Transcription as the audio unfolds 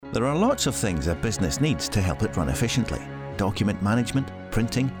There are lots of things a business needs to help it run efficiently. Document management,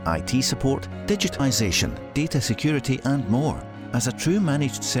 printing, IT support, digitisation, data security and more. As a true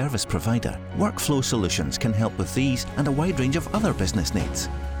managed service provider, Workflow Solutions can help with these and a wide range of other business needs,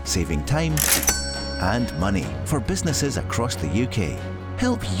 saving time and money for businesses across the UK.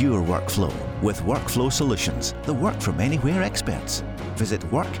 Help your workflow with Workflow Solutions, the work from anywhere experts. Visit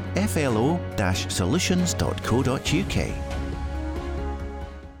workflo-solutions.co.uk.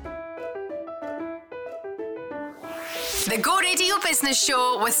 The Go Radio Business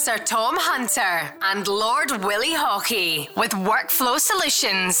Show with Sir Tom Hunter and Lord Willie Haughey with Workflow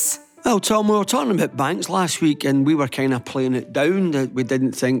Solutions. Well, Tom, we were talking about banks last week and we were kind of playing it down that we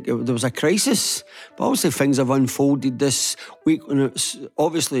didn't think there was a crisis. But obviously things have unfolded this week and it's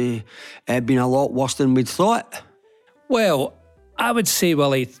obviously been a lot worse than we'd thought. Well, I would say,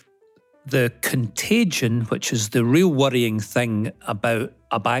 Willie, the contagion, which is the real worrying thing about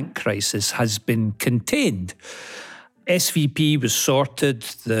a bank crisis, has been contained. SVB was sorted,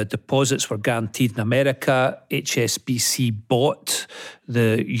 the deposits were guaranteed in America, HSBC bought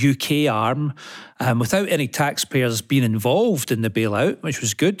the UK arm without any taxpayers being involved in the bailout, which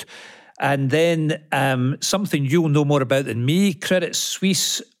was good. And then something you'll know more about than me, Credit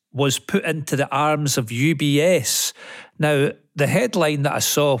Suisse was put into the arms of UBS. Now, the headline that I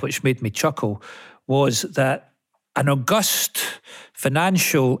saw, which made me chuckle, was that an august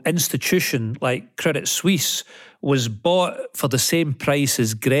financial institution like Credit Suisse was bought for the same price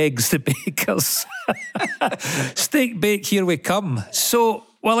as Greg's the Baker's. Steak bake, here we come. So,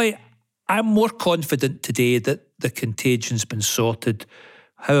 Willie, I'm more confident today that the contagion's been sorted.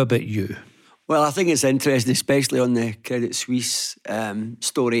 How about you? Well, I think it's interesting, especially on the Credit Suisse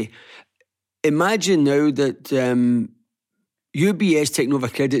story. Imagine now that UBS taking over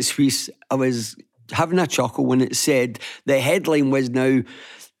Credit Suisse. I was having a chuckle when it said the headline was now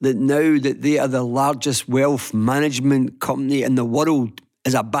that they are the largest wealth management company in the world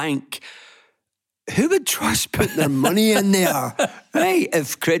as a bank. Who would trust putting their money in there, right?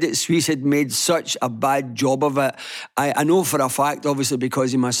 If Credit Suisse had made such a bad job of it. I know for a fact, obviously,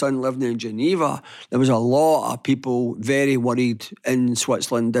 because of my son living in Geneva, there was a lot of people very worried in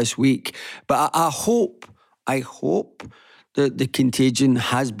Switzerland this week. But I hope that the contagion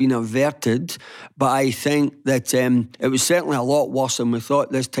has been averted, but I think that it was certainly a lot worse than we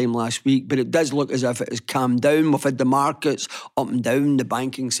thought this time last week, but it does look as if it has calmed down. We've had the markets up and down. The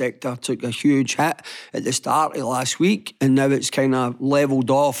banking sector took a huge hit at the start of last week, and now it's kind of levelled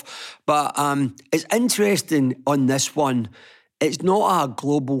off. But it's interesting on this one. It's not a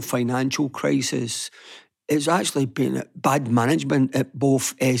global financial crisis. It's actually been bad management at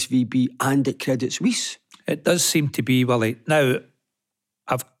both SVB and at Credit Suisse. It does seem to be, Willie. Now,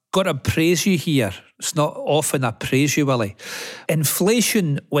 I've got to praise you here. It's not often I praise you, Willie.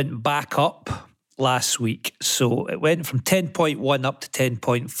 Inflation went back up last week. So it went from 10.1 up to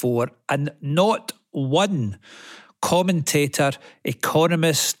 10.4. And not one commentator,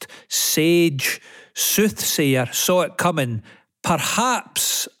 economist, sage, soothsayer saw it coming.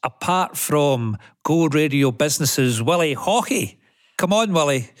 Perhaps apart from Go Radio Business's Willie Haughey. Come on,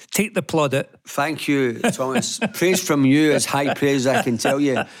 Willie, take the plaudit. Thank you, Thomas. Praise from you is high praise, I can tell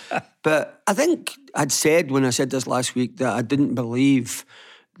you. But I think I'd said when I said this last week that I didn't believe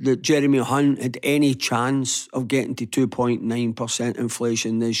that Jeremy Hunt had any chance of getting to 2.9%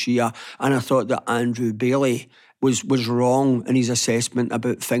 inflation this year. And I thought that Andrew Bailey was wrong in his assessment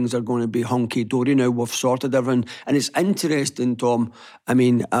about things are going to be hunky-dory now. We've sorted everything. And it's interesting, Tom. I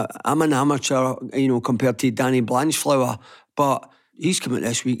mean, I'm an amateur, compared to Danny Blanchflower, but he's come out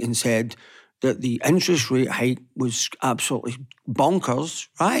this week and said that the interest rate hike was absolutely bonkers,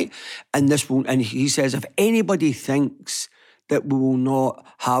 right? And he says if anybody thinks that we will not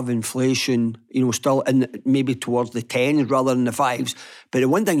have inflation, still in maybe towards the 10s rather than the 5s. But the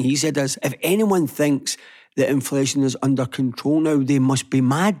one thing he said is if anyone thinks that inflation is under control now, they must be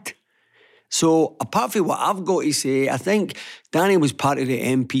mad. So apart from what I've got to say, I think Danny was part of the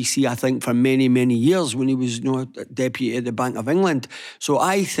MPC, I think, for many, many years when he was deputy at the Bank of England. So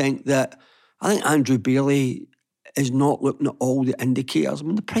I think Andrew Bailey is not looking at all the indicators. I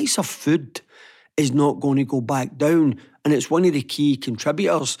mean, the price of food is not going to go back down. And it's one of the key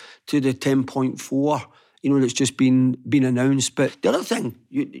contributors to the 10.4, that's just been announced. But the other thing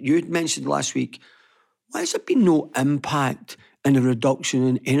you had mentioned last week, why has there been no impact in a reduction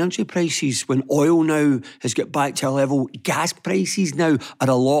in energy prices when oil now has got back to a level? Gas prices now are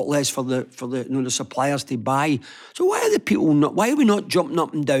a lot less for the suppliers to buy. So why are we not jumping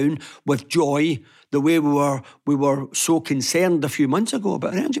up and down with joy the way we were so concerned a few months ago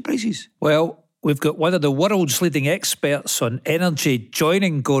about energy prices? Well, we've got one of the world's leading experts on energy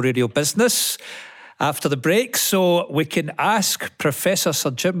joining Go Radio Business after the break, so we can ask Professor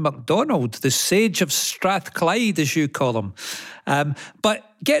Sir Jim MacDonald, the sage of Strathclyde, as you call him.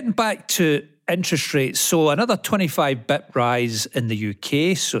 But getting back to interest rates, so another 25 bip rise in the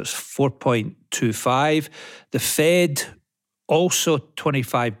UK, so it's 4.25. The Fed also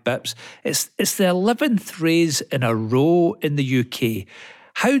 25 bips. It's the 11th raise in a row in the UK.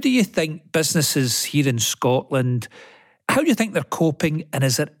 How do you think businesses here in Scotland, how do you think they're coping, and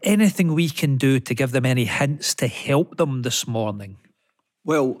is there anything we can do to give them any hints to help them this morning?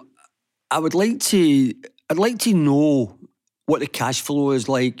 Well, I'd like to know what the cash flow is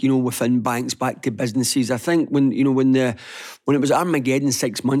like, within banks back to businesses. I think when it was Armageddon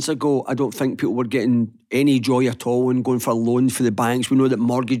 6 months ago, I don't think people were getting any joy at all in going for loans for the banks. We know that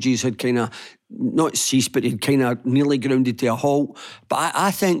mortgages had kind of not ceased, but had kind of nearly grounded to a halt. But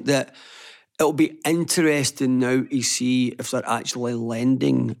I think that it'll be interesting now to see if they're actually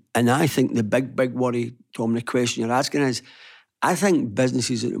lending. And I think the big worry, Tom, the question you're asking is, I think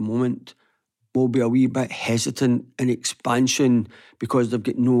businesses at the moment will be a wee bit hesitant in expansion because they've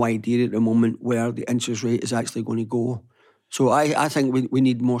got no idea at the moment where the interest rate is actually going to go. So I think we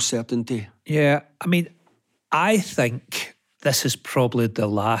need more certainty. Yeah, I mean, I think this is probably the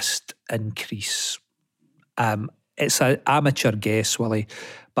last increase. It's an amateur guess, Willie,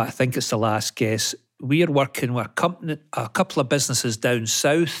 but I think it's the last guess. We are working with a couple of businesses down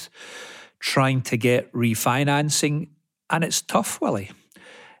south trying to get refinancing, and it's tough, Willie.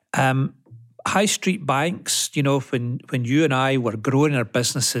 High street banks, when you and I were growing our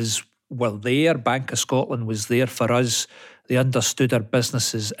businesses, were there. Bank of Scotland was there for us. They understood our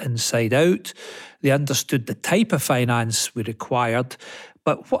businesses inside out. They understood the type of finance we required.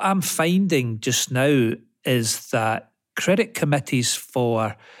 But what I'm finding just now is that credit committees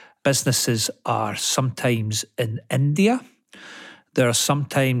for businesses are sometimes in India. They're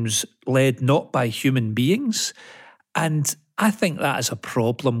sometimes led not by human beings. And I think that is a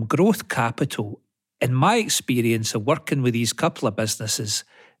problem. Growth capital, in my experience of working with these couple of businesses,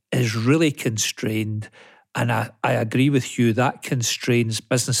 is really constrained. And I agree with you, that constrains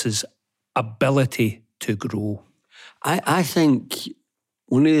businesses' ability to grow. I think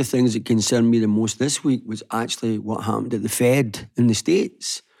one of the things that concerned me the most this week was actually what happened at the Fed in the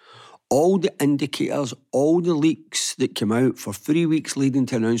States. All the indicators, all the leaks that came out for 3 weeks leading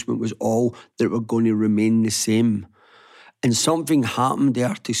to announcement was all that were going to remain the same. And something happened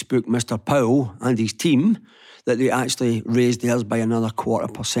there to spook Mr. Powell and his team that they actually raised theirs by another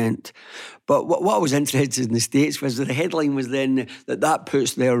 0.25%. But what I was interested in the States was that the headline was then that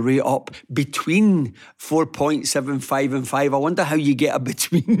puts their rate up between 4.75 and 5. I wonder how you get a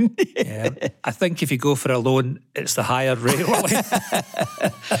between. Yeah, I think if you go for a loan, it's the higher rate.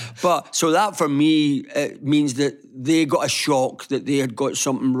 But so that for me it means that they got a shock that they had got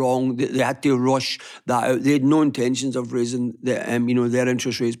something wrong, that they had to rush that out. They had no intentions of raising their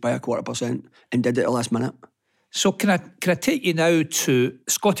interest rates by 0.25% and did it at the last minute. So can I take you now to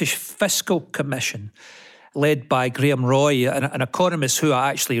Scottish Fiscal Commission, led by Graham Roy, an economist who I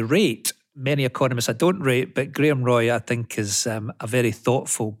actually rate. Many economists I don't rate, but Graham Roy I think is a very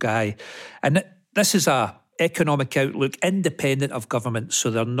thoughtful guy. And this is a economic outlook independent of government, so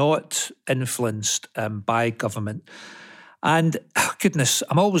they're not influenced by government. And goodness,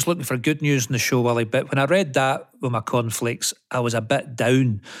 I'm always looking for good news in the show, Willie, but when I read that with my cornflakes, I was a bit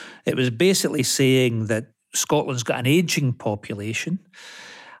down. It was basically saying that Scotland's got an ageing population,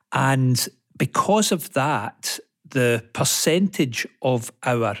 and because of that, the percentage of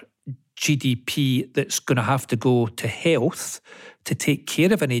our GDP that's going to have to go to health to take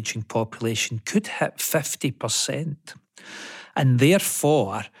care of an ageing population could hit 50%. And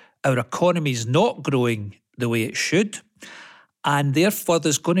therefore, our economy's not growing the way it should, and therefore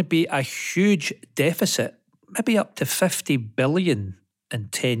there's going to be a huge deficit, maybe up to 50 billion in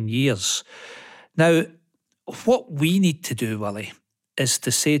 10 years. Now, what we need to do, Willie, is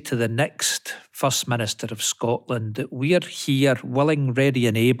to say to the next First Minister of Scotland that we are here willing, ready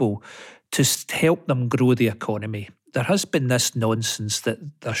and able to help them grow the economy. There has been this nonsense that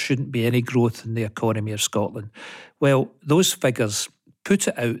there shouldn't be any growth in the economy of Scotland. Well, those figures put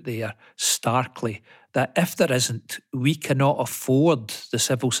it out there starkly that if there isn't, we cannot afford the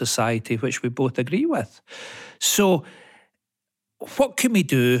civil society, which we both agree with. So what can we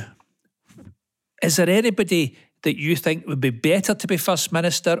do? Is there anybody that you think would be better to be First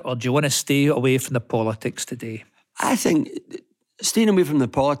Minister, or do you want to stay away from the politics today? I think staying away from the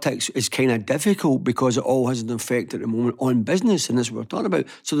politics is kind of difficult because it all has an effect at the moment on business, and that's what we're talking about.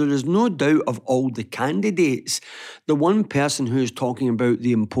 So there is no doubt of all the candidates. The one person who is talking about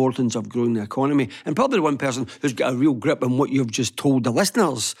the importance of growing the economy, and probably the one person who's got a real grip on what you've just told the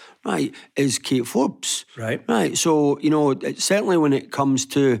listeners, right, is Kate Forbes. Right. So, certainly when it comes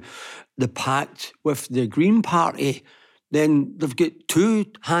to the pact with the Green Party, then they've got two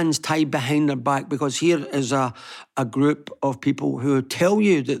hands tied behind their back, because here is a group of people who tell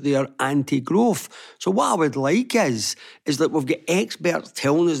you that they are anti-growth. So what I would like is that we've got experts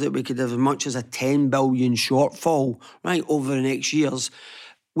telling us that we could have as much as a 10 billion shortfall, right, over the next years.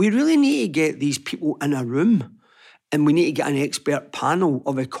 We really need to get these people in a room, and we need to get an expert panel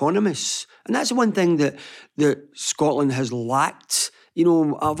of economists. And that's the one thing that Scotland has lacked.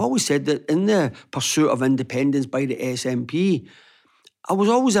 I've always said that in the pursuit of independence by the SNP, I was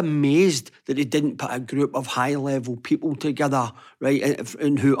always amazed that they didn't put a group of high-level people together, right,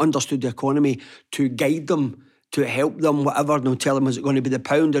 and who understood the economy to guide them, to help them, whatever. They'll tell them, is it going to be the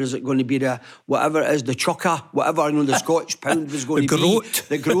pound, or is it going to be the, whatever it is, the chucker, whatever, the Scottish pound was going to be.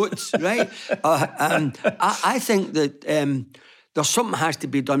 The groat, right? I think that there's something has to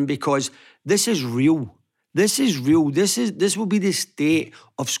be done, because this is real. This is real. This will be the state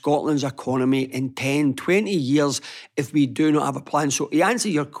of Scotland's economy in 10, 20 years if we do not have a plan. So to answer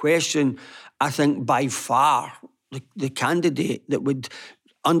your question, I think by far the candidate that would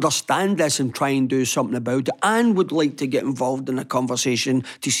understand this and try and do something about it, and would like to get involved in a conversation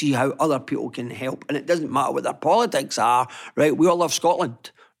to see how other people can help. And it doesn't matter what their politics are, right? We all love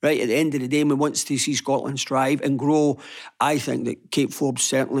Scotland. Right, at the end of the day, we want to see Scotland strive and grow. I think that Kate Forbes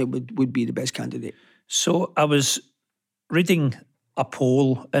certainly would be the best candidate. So I was reading a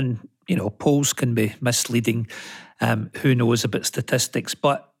poll, and polls can be misleading. Who knows about statistics?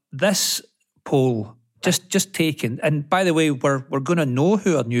 But this poll, just taken, and by the way, we're going to know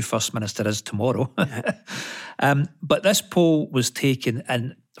who our new First Minister is tomorrow. But this poll was taken,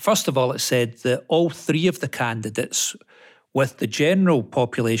 and first of all, it said that all three of the candidates with the general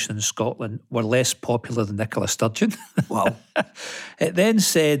population in Scotland were less popular than Nicola Sturgeon. Wow. It then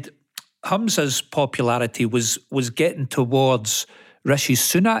said Humza's popularity was getting towards Rishi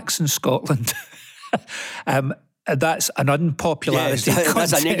Sunak's in Scotland. That's an unpopularity. Yeah,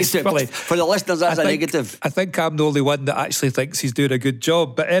 that's a negative. For the listeners, that's a negative. I think I'm the only one that actually thinks he's doing a good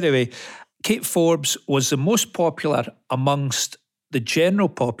job. But anyway, Kate Forbes was the most popular amongst the general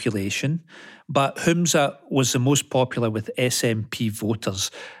population, but Humza was the most popular with SNP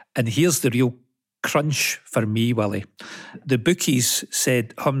voters. And here's the real crunch for me, Willie. The bookies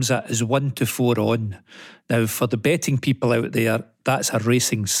said Humza is 1-4 on. Now, for the betting people out there, that's a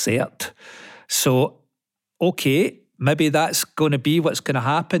racing cert. So, okay, maybe that's going to be what's going to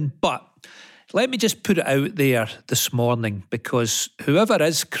happen. But let me just put it out there this morning, because whoever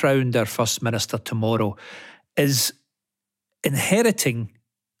is crowned our First Minister tomorrow is inheriting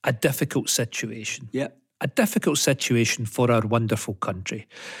a difficult situation. Yeah. A difficult situation for our wonderful country.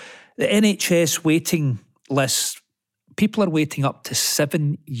 The NHS waiting list, people are waiting up to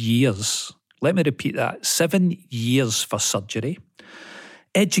 7 years. Let me repeat that, 7 years for surgery.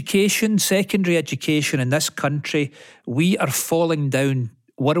 Education, secondary education in this country, we are falling down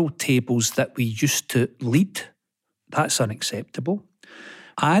world tables that we used to lead. That's unacceptable.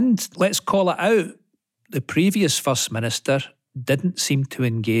 And let's call it out, the previous First Minister didn't seem to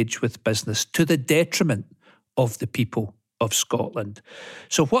engage with business to the detriment of the people of Scotland.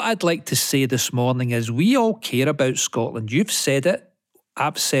 So what I'd like to say this morning is we all care about Scotland. You've said it.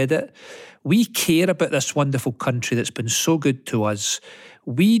 I've said it. We care about this wonderful country that's been so good to us.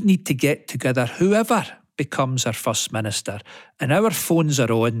 We need to get together, whoever becomes our First Minister, and our phones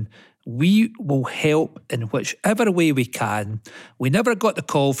are on. We will help in whichever way we can. We never got the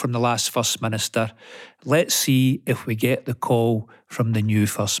call from the last First Minister. Let's see if we get the call from the new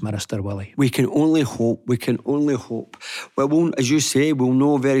First Minister, Willie. We can only hope. We can only hope. Well, as you say, we'll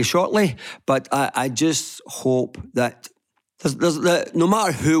know very shortly. But I just hope that no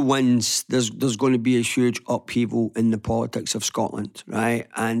matter who wins, there's going to be a huge upheaval in the politics of Scotland, right?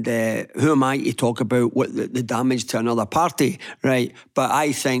 And who am I to talk about what the damage to another party, right? But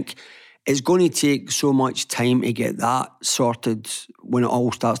I think it's going to take so much time to get that sorted when it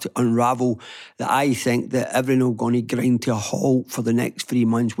all starts to unravel, that I think that everything will going to grind to a halt for the next 3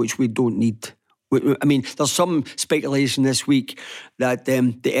 months, which we don't need. I mean, there's some speculation this week that the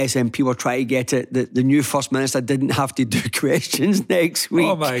SNP were trying to get it, that the new First Minister didn't have to do questions next week.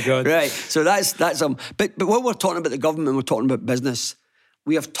 Oh my God. Right. So that's but what we're talking about the government, we're talking about business.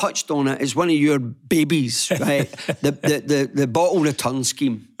 we have touched on it as one of your babies, right? the bottle return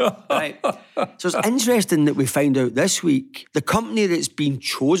scheme, right? So it's interesting that we find out this week the company that's been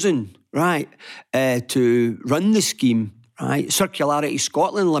chosen, right, to run the scheme, right, Circularity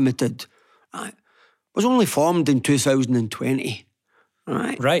Scotland Limited, right, was only formed in 2020,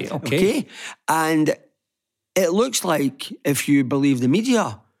 right? Right, okay. And it looks like, if you believe the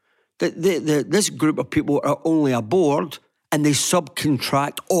media, that this group of people are only a board and they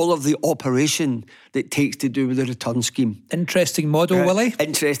subcontract all of the operation that takes to do with the return scheme. Interesting model, Willie.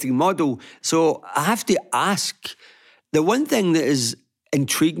 Interesting model. So I have to ask, the one thing that has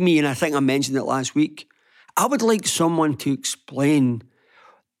intrigued me, and I think I mentioned it last week, I would like someone to explain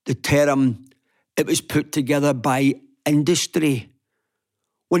the term, it was put together by industry,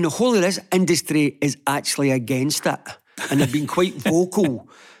 when the whole of this industry is actually against it and have been quite vocal.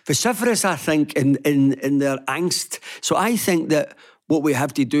 Vociferous, I think, in their angst. So I think that what we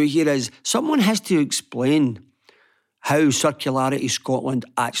have to do here is someone has to explain how Circularity Scotland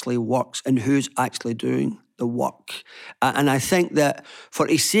actually works and who's actually doing the work. And I think that for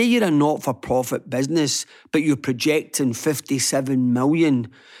to say you're a not-for-profit business, but you're projecting 57 million,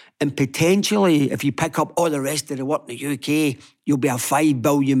 and potentially, if you pick up all the rest of the work in the UK, you'll be a £5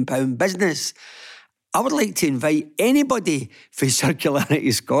 billion business. I would like to invite anybody for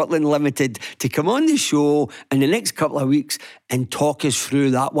Circularity Scotland Limited to come on the show in the next couple of weeks and talk us through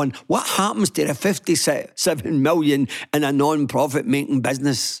that one. What happens to the 57 million in a non-profit making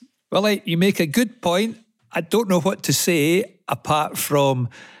business? Well, you make a good point. I don't know what to say apart from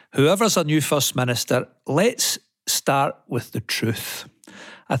whoever's a new First Minister, let's start with the truth.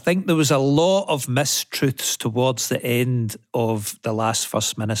 I think there was a lot of mistruths towards the end of the last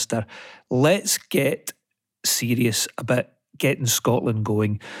First Minister. Let's get serious about getting Scotland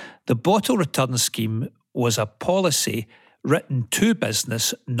going. The bottle return scheme was a policy written to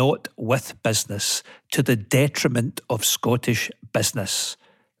business, not with business, to the detriment of Scottish business.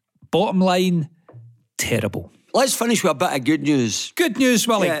 Bottom line, terrible. Let's finish with a bit of good news. Good news,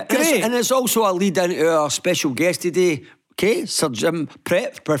 Willie. Yeah, great. And it's also a lead into our special guest today. Okay,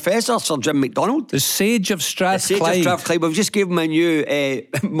 Professor Sir Jim McDonald. The Sage of Strathclyde. We've just given him a new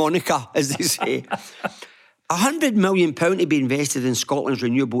moniker, as they say. £100 million to be invested in Scotland's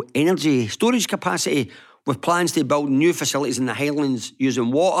renewable energy storage capacity, with plans to build new facilities in the Highlands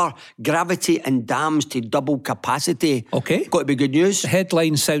using water, gravity and dams to double capacity. Okay. Got to be good news. The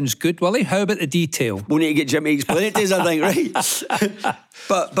headline sounds good, Willie. How about the detail? We'll need to get Jimmy to explain it to us, I think, right?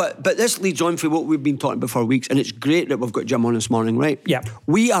 But this leads on for what we've been talking about for weeks, and it's great that we've got Jim on this morning, right? Yeah.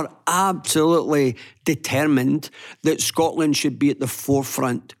 We are absolutely determined that Scotland should be at the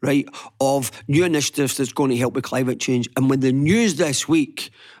forefront, right, of new initiatives that's going to help with climate change. And with the news this week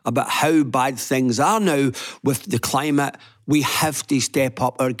about how bad things are now with the climate, we have to step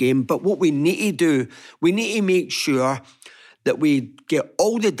up our game. But what we need to do, we need to make sure that we get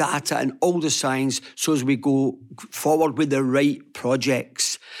all the data and all the science so as we go forward with the right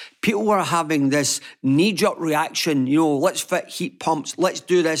projects. People are having this knee-jerk reaction, let's fit heat pumps, let's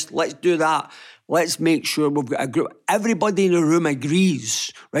do this, let's do that. Let's make sure we've got a group. Everybody in the room agrees,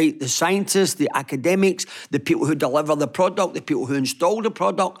 right? The scientists, the academics, the people who deliver the product, the people who install the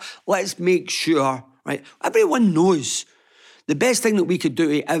product. Let's make sure, right? Everyone knows the best thing that we could do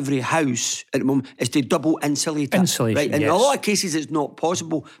to every house at the moment is to double insulate it. Insulation, right? In yes. a lot of cases, it's not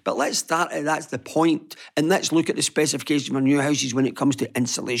possible. But let's start at that's the point. And let's look at the specifications for new houses when it comes to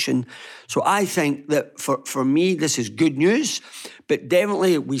insulation. So I think that for me, this is good news. But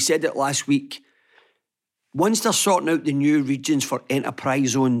definitely, we said it last week, once they're sorting out the new regions for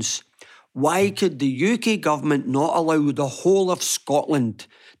enterprise zones, why could the UK government not allow the whole of Scotland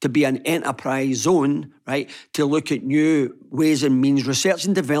to be an enterprise zone, right, to look at new ways and means, research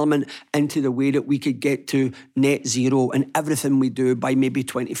and development into the way that we could get to net zero and everything we do by maybe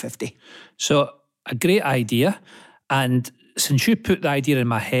 2050? So, a great idea. And since you put the idea in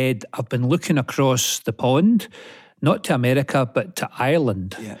my head, I've been looking across the pond, not to America, but to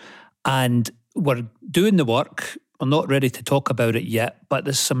Ireland. Yeah. And we're doing the work. We're not ready to talk about it yet, but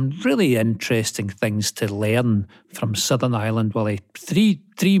there's some really interesting things to learn from Southern Ireland, Willie.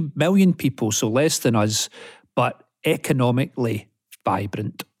 3 million people, so less than us, but economically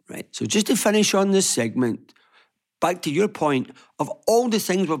vibrant. Right. So just to finish on this segment, back to your point, of all the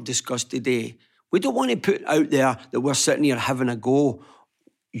things we've discussed today, we don't want to put out there that we're sitting here having a go.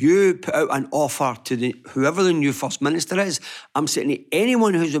 You put out an offer to whoever the new First Minister is. I'm saying to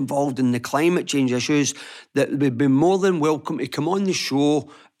anyone who's involved in the climate change issues that would be more than welcome to come on the show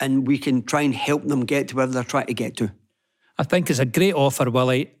and we can try and help them get to where they're trying to get to. I think it's a great offer,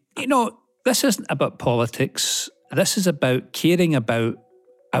 Willie. This isn't about politics. This is about caring about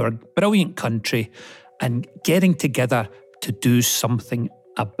our brilliant country and getting together to do something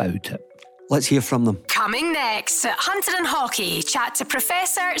about it. Let's hear from them. Coming next, Hunter and Haughey chat to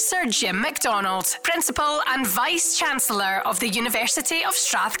Professor Sir Jim MacDonald, Principal and Vice-Chancellor of the University of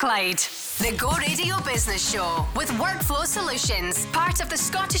Strathclyde. The Go Radio Business Show with Workflow Solutions, part of the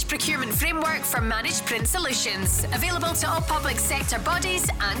Scottish Procurement Framework for Managed Print Solutions, available to all public sector bodies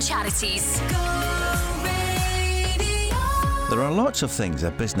and charities. Go Radio. There are lots of things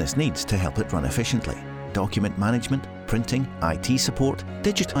a business needs to help it run efficiently. Document management, printing, IT support,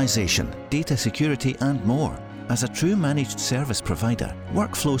 digitisation, data security and more. As a true managed service provider,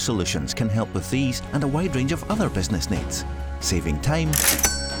 Workflow Solutions can help with these and a wide range of other business needs, saving time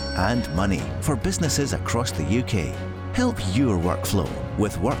and money for businesses across the UK. Help your workflow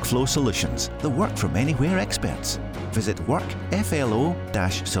with Workflow Solutions, the work from anywhere experts. Visit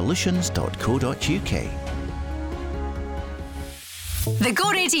workflo-solutions.co.uk. The Go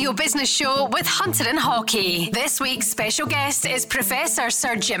Radio Business Show with Hunter and Haughey. This week's special guest is Professor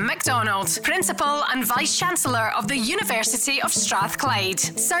Sir Jim MacDonald, Principal and Vice-Chancellor of the University of Strathclyde.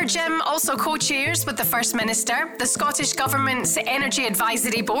 Sir Jim also co-chairs with the First Minister, the Scottish Government's Energy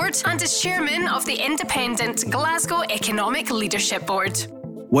Advisory Board, and is Chairman of the independent Glasgow Economic Leadership Board.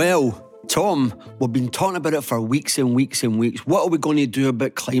 Well, Tom, we've been talking about it for weeks and weeks and weeks. What are we going to do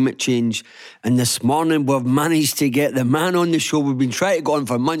about climate change? And this morning we've managed to get the man on the show we've been trying to get on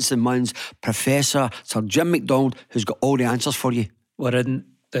for months and months, Professor Sir Jim MacDonald, who's got all the answers for you. We're in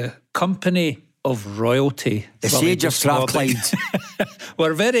the company of royalty. The sage of Strathclyde.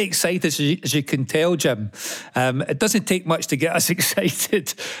 We're very excited, as you can tell, Jim. It doesn't take much to get us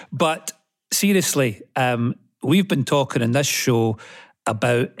excited. But seriously, we've been talking in this show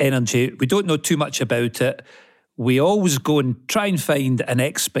about energy. We don't know too much about it. We always go and try and find an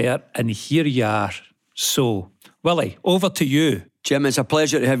expert, and here you are. So, Willie, over to you. Jim, it's a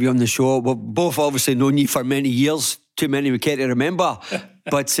pleasure to have you on the show. We've both obviously known you for many years, too many we care to remember.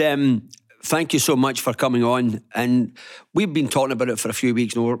 But thank you so much for coming on. And we've been talking about it for a few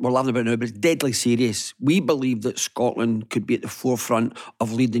weeks now. We're laughing about it now, but it's deadly serious. We believe that Scotland could be at the forefront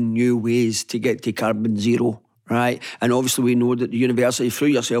of leading new ways to get to carbon zero. Right, and obviously we know that the university, through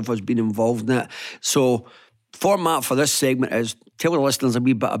yourself, has been involved in it. So, format for this segment is tell the listeners a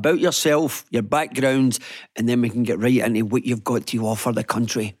wee bit about yourself, your background, and then we can get right into what you've got to offer the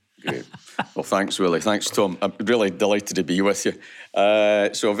country. Great. Well, thanks, Willie. Thanks, Tom. I'm really delighted to be with you.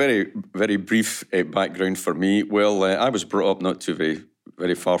 So, a very, very brief background for me. Well, I was brought up not too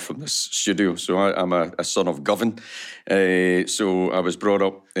very far from this studio. So I'm a son of Govan. So I was brought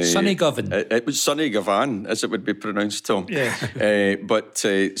up... Sunny Govan. It was Sunny Govan, as it would be pronounced, Tom. Yeah.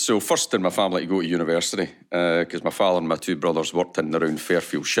 So first in my family to go to university, because my father and my two brothers worked in and around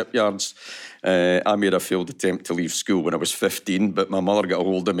Fairfield shipyards. I made a failed attempt to leave school when I was 15, but my mother got a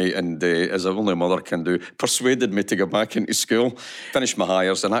hold of me and, as only a mother can do, persuaded me to go back into school, finished my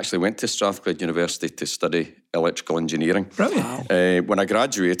hires and actually went to Strathclyde University to study electrical engineering. Brilliant. When I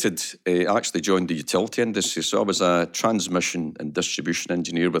graduated, I actually joined the utility industry, so I was a transmission and distribution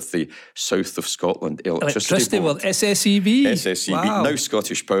engineer with the South of Scotland Electricity Board. Well, SSEB. SSEB, wow. Now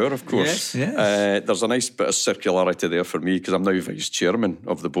Scottish Power, of course. Yes. There's a nice bit of circularity there for me because I'm now Vice Chairman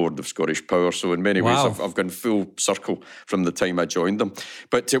of the Board of Scottish Power, so in many ways I've gone full circle from the time I joined them.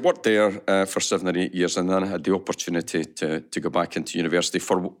 But I worked there for 7 or 8 years, and then I had the opportunity to go back into university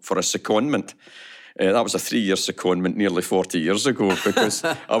for a secondment. That was a 3-year secondment nearly 40 years ago because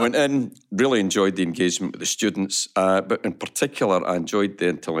I went in, really enjoyed the engagement with the students, but in particular I enjoyed the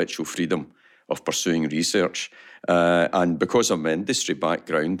intellectual freedom of pursuing research. And because of my industry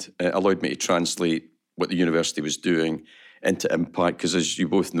background, it allowed me to translate what the university was doing into impact, because as you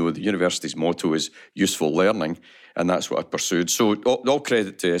both know, the university's motto is useful learning, and that's what I pursued. So all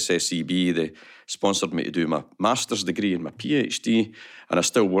credit to SSEB. They sponsored me to do my master's degree and my PhD, and I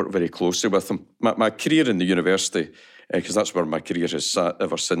still work very closely with them. My career in the university, because that's where my career has sat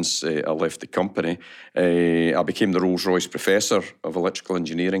ever since I left the company, I became the Rolls-Royce Professor of Electrical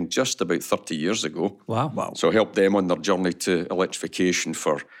Engineering just about 30 years ago. Wow. So I helped them on their journey to electrification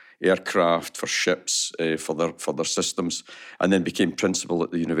for aircraft, for ships, for their systems, and then became principal at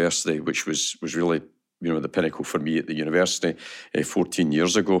the university, which was really, the pinnacle for me at the university 14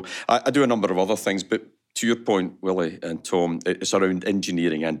 years ago. I do a number of other things, but to your point, Willie and Tom, it's around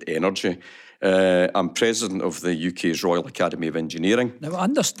engineering and energy. I'm president of the UK's Royal Academy of Engineering. Now, I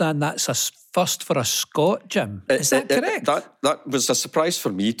understand that's a first for a Scot, Jim. Is that correct? That was a surprise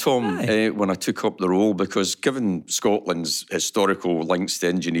for me, Tom, when I took up the role, because given Scotland's historical links to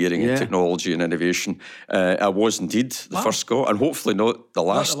engineering and technology and innovation, I was indeed the first Scot, and hopefully not the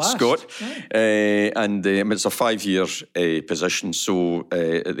last Scot. And it's a 5-year position, so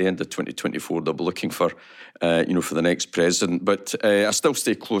at the end of 2024, they'll be looking for, for the next president. But I still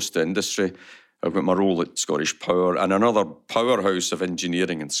stay close to industry. I've got my role at Scottish Power and another powerhouse of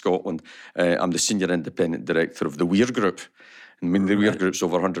engineering in Scotland. I'm the Senior Independent Director of the Weir Group. I mean, the Weir Group's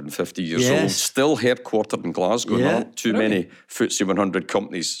over 150 years old, still headquartered in Glasgow. Not too many FTSE 100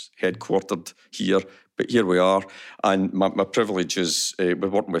 companies headquartered here, but here we are. And my privilege is, with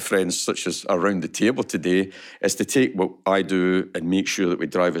working with friends such as around the table today, is to take what I do and make sure that we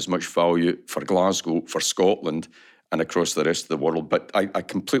drive as much value for Glasgow, for Scotland, and across the rest of the world. But I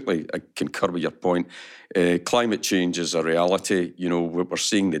completely concur with your point. Climate change is a reality. You know, we're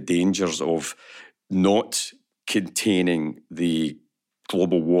seeing the dangers of not containing the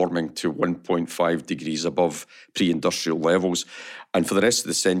global warming to 1.5 degrees above pre-industrial levels. And for the rest of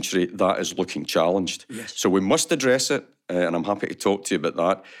the century, that is looking challenged. Yes. So we must address it, and I'm happy to talk to you about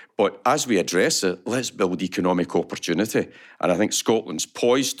that. But as we address it, let's build economic opportunity. And I think Scotland's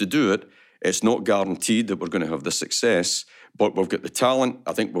poised to do it. It's not guaranteed that we're going to have the success, but we've got the talent,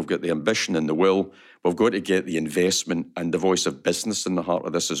 I think we've got the ambition and the will. We've got to get the investment and the voice of business in the heart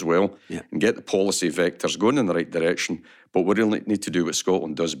of this as well, and get the policy vectors going in the right direction. But we really need to do what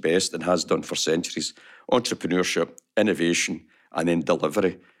Scotland does best and has done for centuries: entrepreneurship, innovation, and then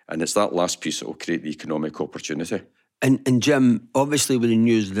delivery. And it's that last piece that will create the economic opportunity. And Jim, obviously with the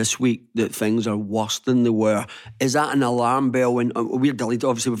news this week that things are worse than they were, is that an alarm bell? And we're delighted,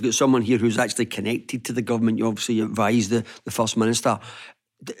 obviously we've got someone here who's actually connected to the government. You obviously advised the First Minister.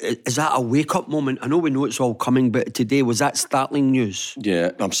 Is that a wake-up moment? I know we know it's all coming, but today, was that startling news?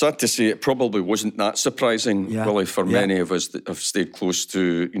 Yeah, I'm sad to say it probably wasn't that surprising, really, for many of us that have stayed close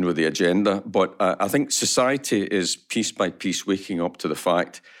to, the agenda. But I think society is piece by piece waking up to the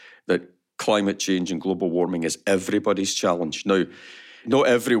fact that climate change and global warming is everybody's challenge. Now, not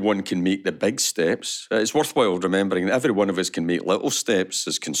everyone can make the big steps. It's worthwhile remembering that every one of us can make little steps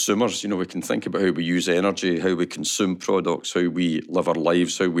as consumers. We can think about how we use energy, how we consume products, how we live our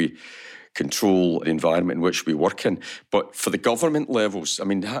lives, how we control the environment in which we work in. But for the government levels, I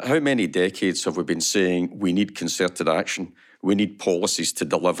mean, how many decades have we been saying we need concerted action? We need policies to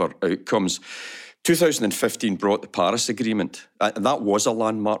deliver outcomes. 2015 brought the Paris Agreement, and that was a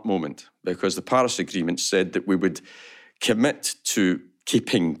landmark moment because the Paris Agreement said that we would commit to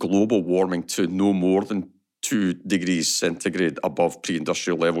keeping global warming to no more than 2 degrees centigrade above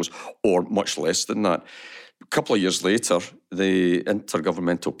pre-industrial levels, or much less than that. A couple of years later, the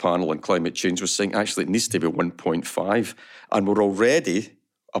Intergovernmental Panel on Climate Change was saying actually it needs to be 1.5, and we're already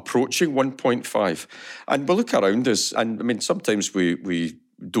approaching 1.5. And we look around us, and I mean, sometimes we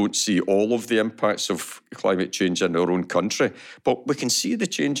don't see all of the impacts of climate change in our own country, but we can see the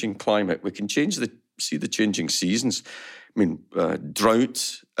changing climate. We can see the changing seasons. I mean,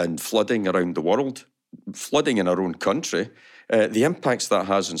 drought and flooding around the world, flooding in our own country, the impacts that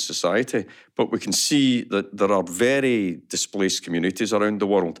has on society. But we can see that there are very displaced communities around the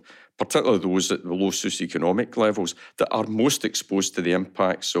world, particularly those at the low socioeconomic levels, that are most exposed to the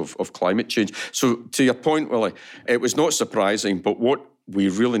impacts of climate change. So to your point, Willie, it was not surprising, but what we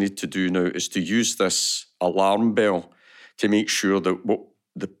really need to do now is to use this alarm bell to make sure that what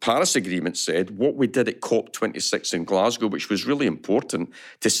the Paris Agreement said, what we did at COP26 in Glasgow, which was really important,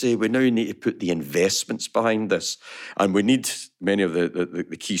 to say we now need to put the investments behind this. And we need, many of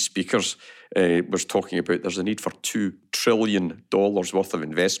the key speakers was talking about, there's a need for $2 trillion worth of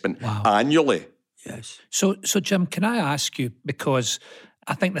investment annually. Yes. So Jim, can I ask you, because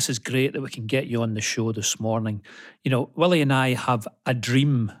I think this is great that we can get you on the show this morning. Willie and I have a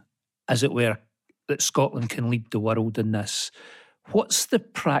dream, as it were, that Scotland can lead the world in this. What's the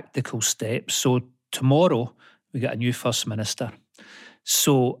practical steps? So tomorrow we get a new First Minister.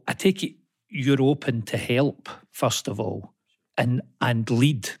 So I take it you're open to help, first of all, and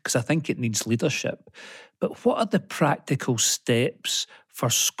lead, because I think it needs leadership. But what are the practical steps for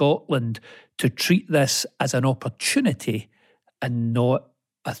Scotland to treat this as an opportunity and not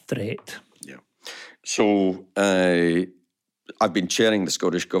a threat? Yeah. So I've been chairing the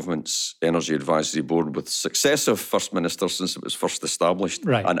Scottish Government's Energy Advisory Board with successive First Ministers since it was first established.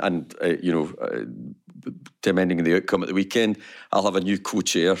 Right. And demanding the outcome at the weekend, I'll have a new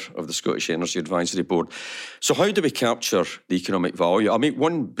co-chair of the Scottish Energy Advisory Board. So how do we capture the economic value? I'll make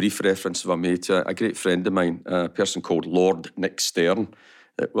one brief reference, if I may, to a great friend of mine, a person called Lord Nick Stern,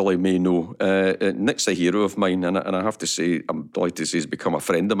 that Willie may know. Nick's a hero of mine, and I have to say, I'm delighted to say he's become a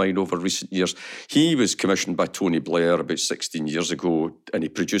friend of mine over recent years. He was commissioned by Tony Blair about 16 years ago, and he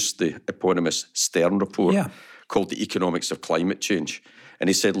produced the eponymous Stern report called The Economics of Climate Change. And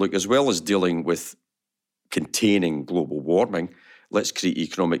he said, look, as well as dealing with containing global warming, let's create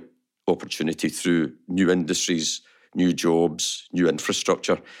economic opportunity through new industries, new jobs, new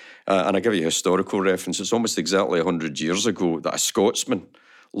infrastructure. And I give you a historical reference. It's almost exactly 100 years ago that a Scotsman,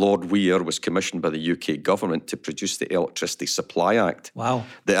 Lord Weir, was commissioned by the UK government to produce the Electricity Supply Act. Wow.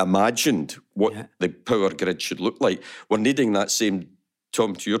 That imagined what the power grid should look like. We're needing that same,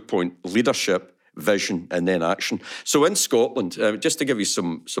 Tom, to your point, leadership, vision and then action. So in Scotland, just to give you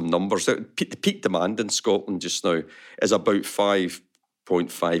some numbers, the peak demand in Scotland just now is about 5.5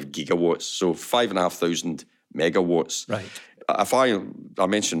 gigawatts, so 5,500 megawatts. Right. If I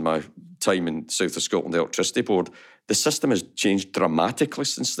mentioned my time in South of Scotland Electricity Board, the system has changed dramatically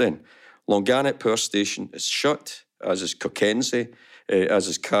since then. Longannet Power Station is shut, as is Cockenzie, as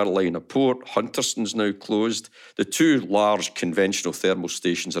is Carolina Port. Hunterston's now closed. The two large conventional thermal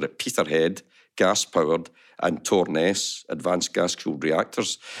stations are at Peterhead, gas-powered, and Torness, advanced gas-cooled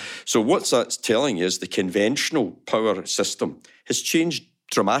reactors. So what that's telling you is the conventional power system has changed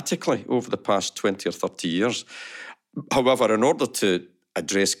dramatically over the past 20 or 30 years. However, in order to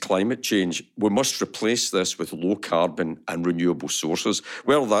address climate change, we must replace this with low-carbon and renewable sources,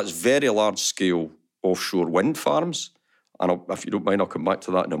 whether that's very large-scale offshore wind farms, and if you don't mind, I'll come back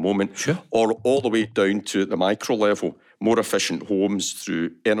to that in a moment, sure, or all the way down to the micro level, more efficient homes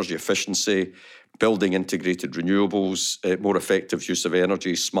through energy efficiency, building integrated renewables, more effective use of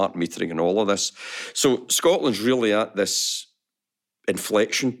energy, smart metering and all of this. So Scotland's really at this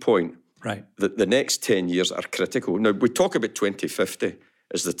inflection point. Right. The next 10 years are critical. Now, we talk about 2050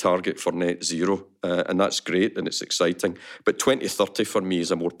 as the target for net zero, and that's great and it's exciting. But 2030 for me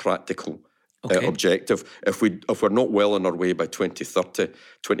is a more practical objective. If we're not well on our way by 2030,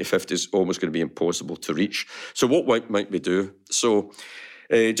 2050 is almost going to be impossible to reach. So what might we do? So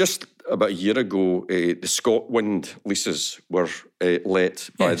just about a year ago, the ScotWind leases were let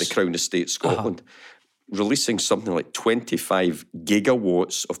by the Crown Estate Scotland, releasing something like 25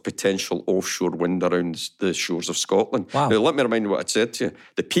 gigawatts of potential offshore wind around the shores of Scotland. Wow. Now, let me remind you what I said to you.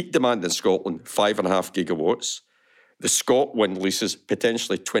 The peak demand in Scotland, 5.5 gigawatts. The ScotWind leases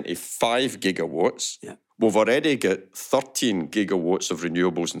potentially 25 gigawatts. Yeah. We've already got 13 gigawatts of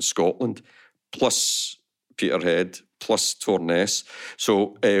renewables in Scotland, plus Peterhead, plus Torness.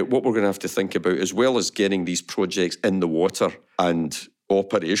 So what we're going to have to think about, as well as getting these projects in the water and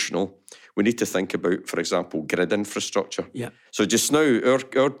operational, we need to think about, for example, grid infrastructure. Yeah. So just now,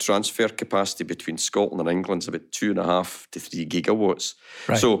 our transfer capacity between Scotland and England is about 2.5 to 3 gigawatts.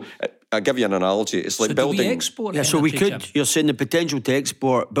 Right. So I'll give you an analogy. It's like building... Do we export energy, so we could, you're saying the potential to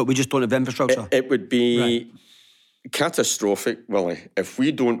export, but we just don't have infrastructure? It would be catastrophic, Willie, if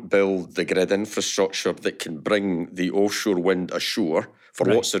we don't build the grid infrastructure that can bring the offshore wind ashore, for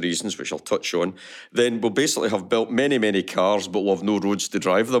lots of reasons, which I'll touch on, then we'll basically have built many, many cars, but we'll have no roads to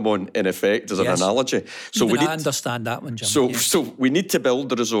drive them on, in effect, as an analogy. So I understand that one, Jim. So we need to build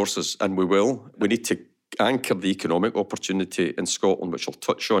the resources, and we will. We need to anchor the economic opportunity in Scotland, which I'll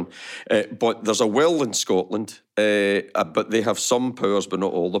touch on. But there's a will in Scotland, but they have some powers, but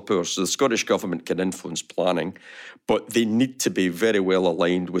not all the powers. So the Scottish Government can influence planning, but they need to be very well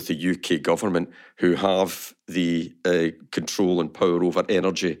aligned with the UK Government, who have the control and power over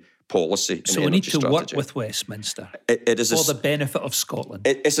energy policy and so we need to work with Westminster it is for the benefit of Scotland.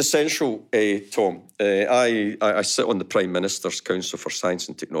 It's essential, Tom. I sit on the Prime Minister's Council for Science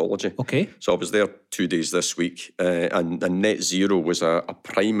and Technology. Okay. So I was there 2 days this week, and net zero was a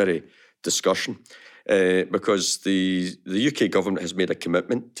primary discussion because the UK government has made a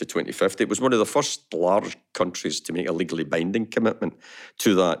commitment to 2050. It was one of the first large countries to make a legally binding commitment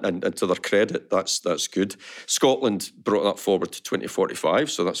to that, and to their credit, that's good. Scotland brought that forward to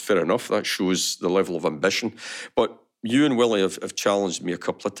 2045, so that's fair enough. That shows the level of ambition. But you and Willie have challenged me a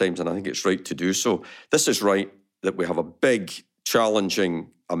couple of times, and I think it's right to do so. This is right that we have a big,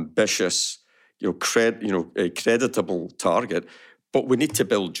 challenging, ambitious, creditable target. But we need to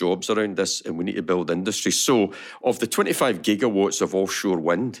build jobs around this, and we need to build industry. So of the 25 gigawatts of offshore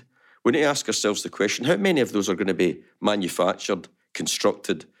wind, we need to ask ourselves the question, how many of those are going to be manufactured,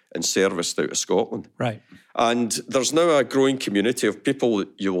 constructed and serviced out of Scotland? Right. And there's now a growing community of people that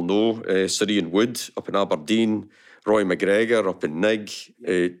you will know, Sir Ian Wood up in Aberdeen, Roy McGregor up in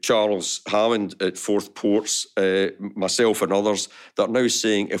Nigg, Charles Hammond at Forth Ports, myself and others, that are now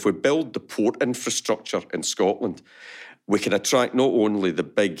saying if we build the port infrastructure in Scotland, we can attract not only the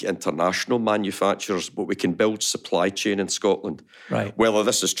big international manufacturers, but we can build supply chain in Scotland. Right. Whether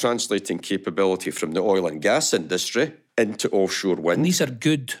this is translating capability from the oil and gas industry into offshore wind. And these are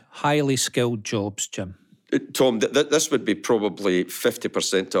good, highly skilled jobs, Jim. Tom, this would be probably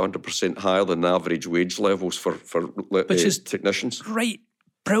 50% to 100% higher than the average wage levels for technicians. Right,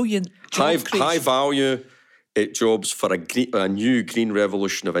 brilliant. High value jobs for a new green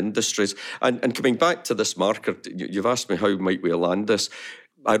revolution of industries. And coming back to this market, you've asked me how might we land this.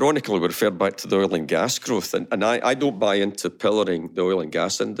 Ironically, we refer back to the oil and gas growth, and I don't buy into pillaring the oil and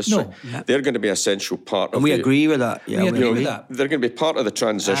gas industry. No. Yeah. They're going to be an essential part and we agree with that. Yeah, we agree with that. They're going to be part of the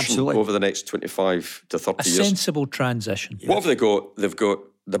transition Absolutely. over the next 25 to 30 years. A sensible transition. What have they got? They've got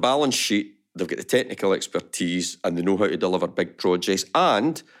the balance sheet, they've got the technical expertise, and they know how to deliver big projects.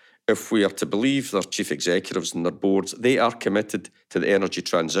 And if we are to believe their chief executives and their boards, they are committed to the energy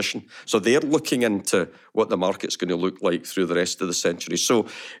transition. So they're looking into what the market's going to look like through the rest of the century. So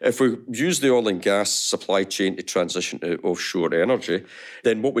if we use the oil and gas supply chain to transition to offshore energy,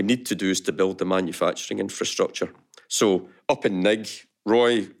 then what we need to do is to build the manufacturing infrastructure. So up in Nig,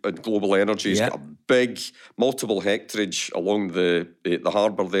 Roy at Global Energy has got a big, multiple hectarage along the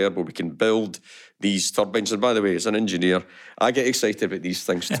harbour there where we can build these turbines. And by the way, as an engineer, I get excited about these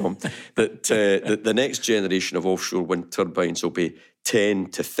things, Tom, that the next generation of offshore wind turbines will be 10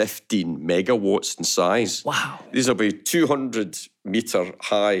 to 15 megawatts in size. Wow. These will be 200-metre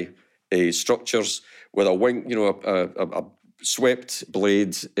high structures with a wing, a swept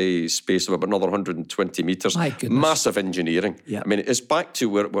blade space of about another 120 metres. Massive engineering. Yeah. I mean, it's back to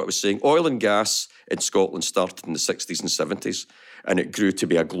what I was saying. Oil and gas in Scotland started in the 60s and 70s, and it grew to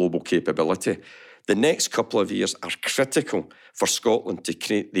be a global capability. The next couple of years are critical for Scotland to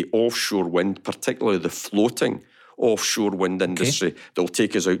create the offshore wind, particularly the floating offshore wind industry that will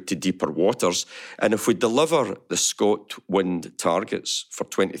take us out to deeper waters. And if we deliver the ScotWind targets for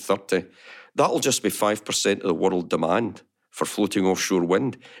 2030, that'll just be 5% of the world demand for floating offshore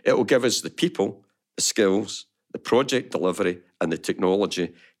wind. It will give us the people, the skills, the project delivery and the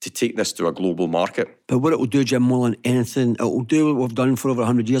technology to take this to a global market. But what it will do, Jim, more than anything, it will do what we've done for over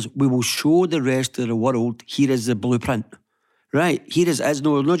 100 years. We will show the rest of the world, here is the blueprint. Right, here is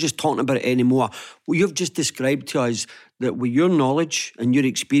no, we're not just talking about it anymore. Well, you've just described to us that with your knowledge and your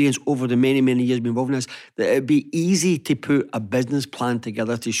experience over the many, many years being involved in this, that it'd be easy to put a business plan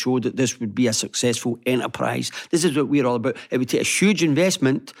together to show that this would be a successful enterprise. This is what we're all about. It would take a huge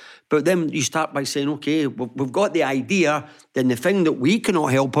investment, but then you start by saying, okay, we've got the idea, then the thing that we cannot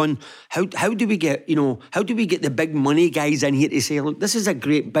help on, how do we get the big money guys in here to say, look, this is a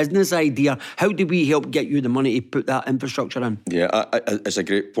great business idea. How do we help get you the money to put that infrastructure in? Yeah, it's a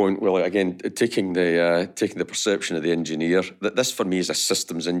great point, Willie. Again, taking the perception of the engineer, that this for me is a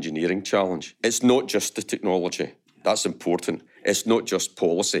systems engineering challenge. It's not just the technology. That's important. It's not just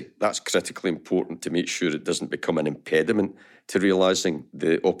policy. That's critically important to make sure it doesn't become an impediment to realising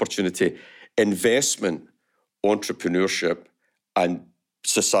the opportunity. Investment, entrepreneurship and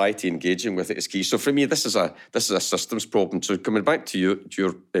society engaging with it is key. So for me, this is a systems problem. So coming back to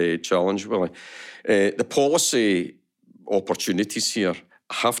your challenge, Willie, the policy opportunities here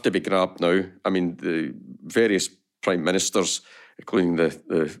have to be grabbed now. I mean, the various prime ministers, including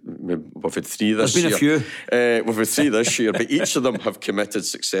we've had three this year. There's been a few. We've had three this year, but each of them have committed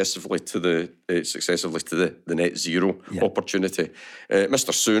successively to the net zero opportunity.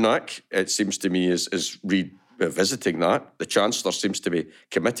 Mr. Sunak, it seems to me, is revisiting that. The Chancellor seems to be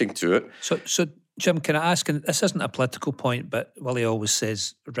committing to it. So Jim, can I ask, and this isn't a political point, but Willie always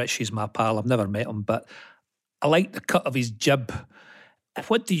says, Richie's my pal, I've never met him, but I like the cut of his jib.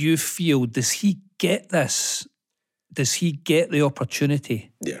 What do you feel? Does he get this? Does he get the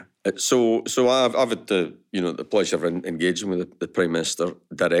opportunity? Yeah. So I've had the pleasure of engaging with the Prime Minister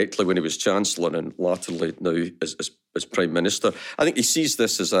directly when he was Chancellor and latterly now as Prime Minister. I think he sees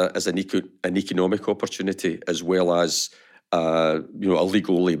this as an economic opportunity as well as a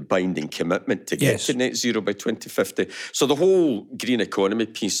legally binding commitment to get to net zero by 2050. So the whole green economy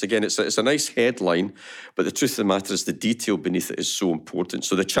piece, again, it's a nice headline, but the truth of the matter is the detail beneath it is so important.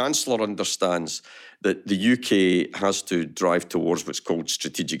 So the Chancellor understands that the UK has to drive towards what's called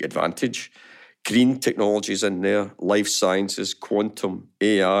strategic advantage. Green technologies in there, life sciences, quantum,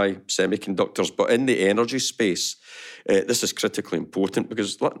 AI, semiconductors, but in the energy space, this is critically important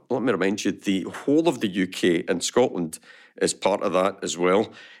because let me remind you, the whole of the UK and Scotland is part of that as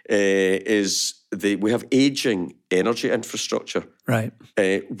well, we have ageing energy infrastructure. Right.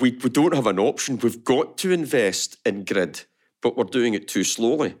 We don't have an option. We've got to invest in grid, but we're doing it too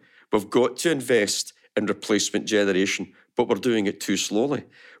slowly. We've got to invest in replacement generation, but we're doing it too slowly.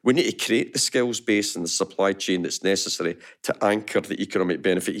 We need to create the skills base and the supply chain that's necessary to anchor the economic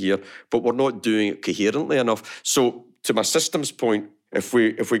benefit here, but we're not doing it coherently enough. So to my systems point, if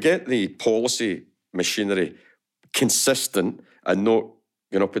we get the policy machinery consistent and not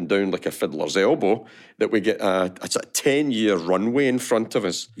going up and down like a fiddler's elbow, that we get a 10-year runway in front of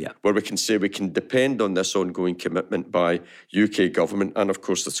us where we can say we can depend on this ongoing commitment by UK government and, of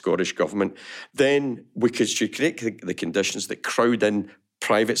course, the Scottish government, then we should create the conditions that crowd in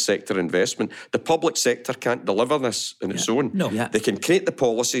private sector investment. The public sector can't deliver this on its own. No. They can create the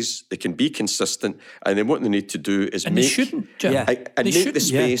policies, they can be consistent, and then what they need to do is and make... They shouldn't, Jim. Make the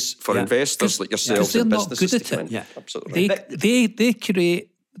space for investors like yourselves and businesses to come in. in. Absolutely right. They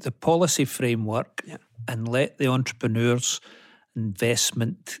create the policy framework and let the entrepreneurs,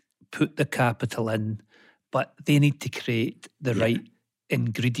 investment, put the capital in, but they need to create the right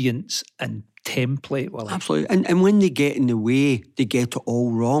ingredients and template. Absolutely. And when they get in the way, they get it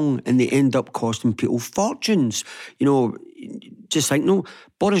all wrong and they end up costing people fortunes. You know, just think,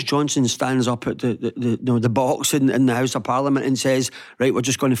 Boris Johnson stands up at the box in the House of Parliament and says, right, we're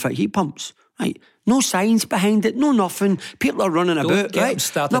just going to fit heat pumps. Right. No science behind it, no nothing. People are running about,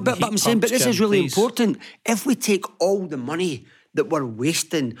 right? No, but I'm saying, this is really important. If we take all the money that we're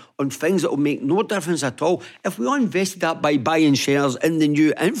wasting on things that will make no difference at all, if we all invested that by buying shares in the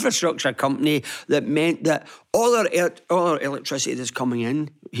new infrastructure company, that meant that all our electricity that's coming in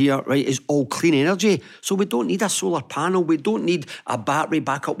here, right, is all clean energy. So we don't need a solar panel, we don't need a battery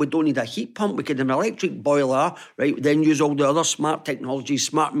backup, we don't need a heat pump, we could have an electric boiler, right, then use all the other smart technologies,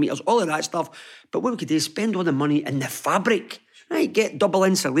 smart meters, all of that stuff. But what we could do is spend all the money in the fabric. Right, get double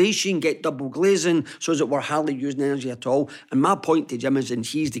insulation, get double glazing, so that we're hardly using energy at all. And my point to Jim is, and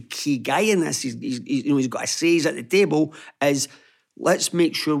he's the key guy in this, he's got a say at the table, is let's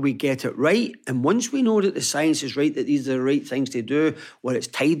make sure we get it right. And once we know that the science is right, that these are the right things to do, whether it's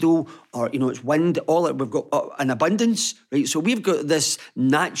tidal or, it's wind, all that, we've got an abundance, right? So we've got this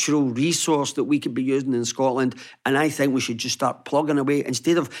natural resource that we could be using in Scotland, and I think we should just start plugging away.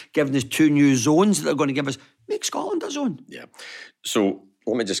 Instead of giving us 2 new zones that are going to give us, make Scotland a zone. Yeah. So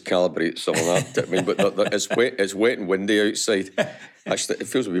let me just calibrate some of that. I mean, but it's wet and windy outside. Actually, it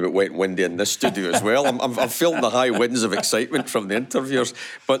feels a wee bit wet and windy in this studio as well. I'm feeling the high winds of excitement from the interviewers.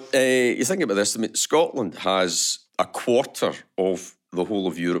 But you think about this, I mean, Scotland has a quarter of the whole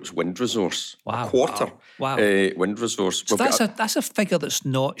of Europe's wind resource. Wow. A quarter. Wow. Wind resource. So that's a figure that's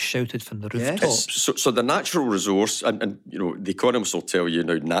not shouted from the rooftops. So the natural resource, and the economists will tell you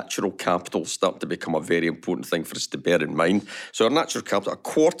now, natural capital starting to become a very important thing for us to bear in mind. So our natural capital, a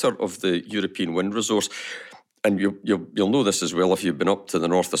quarter of the European wind resource, and you'll know this as well if you've been up to the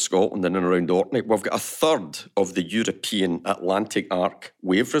north of Scotland and in around Orkney, we've got a third of the European Atlantic Arc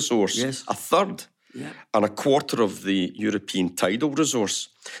wave resource. Yes. A third. Yeah. And a quarter of the European tidal resource.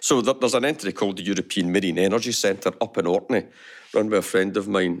 So there's an entity called the European Marine Energy Centre up in Orkney, run by a friend of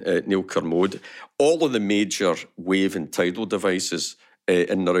mine, Neil Kermode. All of the major wave and tidal devices in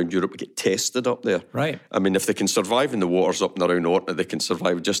and around Europe get tested up there. Right. I mean, if they can survive in the waters up and around Orkney, they can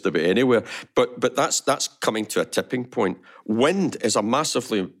survive just about anywhere. But that's coming to a tipping point. Wind is a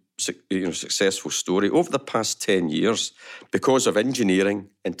massively successful story over the past 10 years because of engineering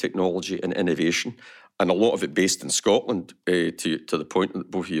and technology and innovation, and a lot of it based in Scotland, to the point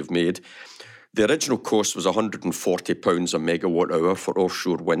that both of you have made. The original cost was £140 a megawatt hour for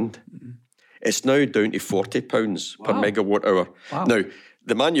offshore wind. Mm-hmm. It's now down to £40 per megawatt hour. Wow. Now,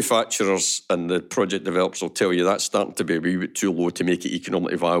 the manufacturers and the project developers will tell you that's starting to be a wee bit too low to make it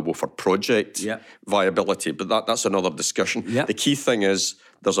economically viable for project viability, but that's another discussion. Yep. The key thing is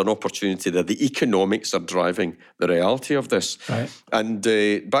there's an opportunity there. The economics are driving the reality of this. Right. And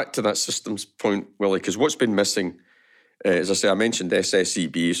back to that systems point, Willie, because what's been missing, as I say, I mentioned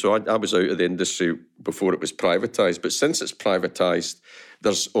SSEB, so I was out of the industry before it was privatised, but since it's privatised,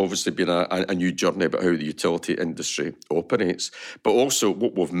 there's obviously been a new journey about how the utility industry operates. But also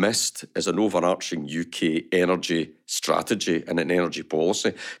what we've missed is an overarching UK energy strategy and an energy policy.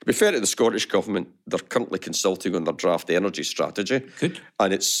 To be fair to the Scottish Government, they're currently consulting on their draft energy strategy. Good.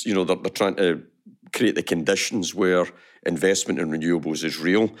 And it's, they're trying to create the conditions where investment in renewables is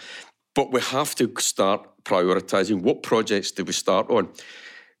real. But we have to start prioritising what projects do we start on.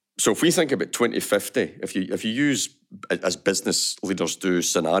 So if we think about 2050, if you use, as business leaders do,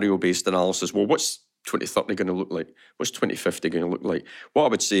 scenario-based analysis, well, what's 2030 going to look like? What's 2050 going to look like? What I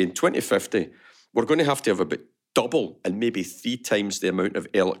would say in 2050, we're going to have about double and maybe 3 times the amount of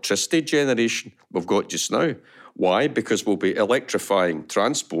electricity generation we've got just now. Why? Because we'll be electrifying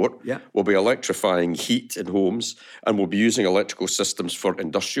transport, we'll be electrifying heat in homes, and we'll be using electrical systems for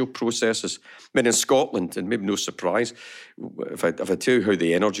industrial processes. I mean, in Scotland, and maybe no surprise, if I tell you how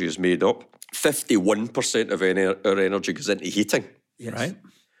the energy is made up, 51% of our energy goes into heating, right?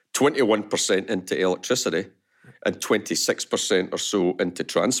 21% into electricity, and 26% or so into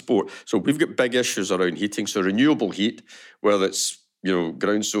transport. So we've got big issues around heating. So renewable heat, whether it's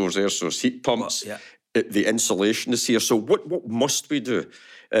ground source, air source, heat pumps, the insulation is here. So what must we do?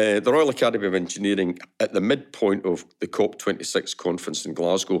 The Royal Academy of Engineering, at the midpoint of the COP26 conference in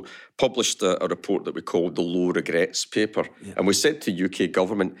Glasgow, published a report that we called the Low Regrets paper. And we said to UK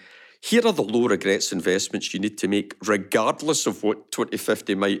government, here are the low regrets investments you need to make, regardless of what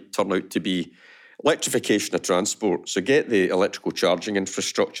 2050 might turn out to be. Electrification of transport, so get the electrical charging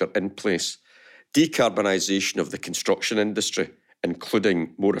infrastructure in place. Decarbonisation of the construction industry,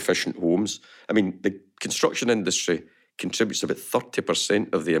 including more efficient homes. I mean, the construction industry contributes about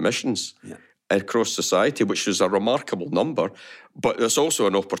 30% of the emissions across society, which is a remarkable number, but there's also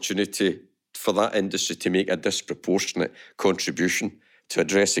an opportunity for that industry to make a disproportionate contribution to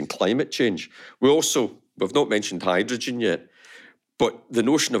addressing climate change. We've not mentioned hydrogen yet, but the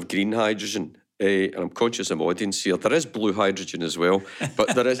notion of green hydrogen, and I'm conscious of my audience here, there is blue hydrogen as well,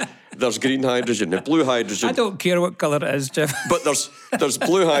 but there's green hydrogen. The blue hydrogen, I don't care what colour it is, Jeff. But there's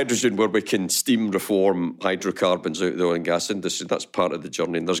blue hydrogen where we can steam reform hydrocarbons out of the oil and gas industry. That's part of the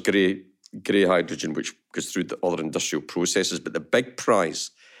journey. And there's grey hydrogen, which goes through the other industrial processes. But the big prize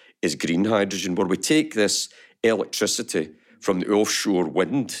is green hydrogen, where we take this electricity from the offshore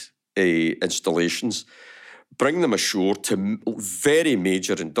wind installations, bring them ashore to very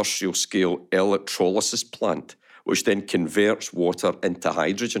major industrial scale electrolysis plant, which then converts water into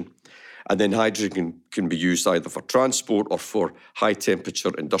hydrogen. And then hydrogen can be used either for transport or for high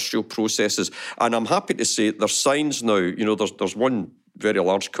temperature industrial processes. And I'm happy to say there's signs now, there's one very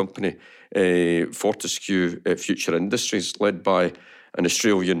large company, Fortescue Future Industries, led by an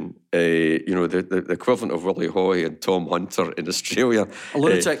Australian, the equivalent of Willie Haughey and Tom Hunter in Australia. A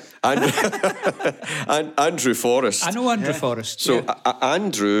lunatic. Andrew Forrest. I know Andrew Forrest. So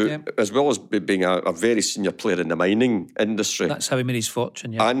Andrew, as well as being a very senior player in the mining industry. That's how he made his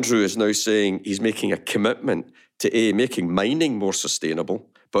fortune, Andrew is now saying he's making a commitment to making mining more sustainable,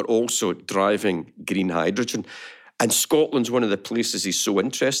 but also driving green hydrogen. And Scotland's one of the places he's so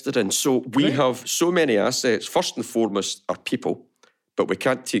interested in. So we have so many assets. First and foremost are people. But we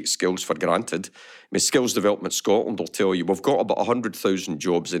can't take skills for granted. I mean, Skills Development Scotland will tell you we've got about 100,000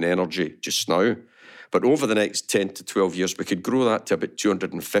 jobs in energy just now. But over the next 10 to 12 years, we could grow that to about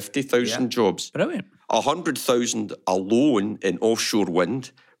 250,000 jobs. Brilliant. 100,000 alone in offshore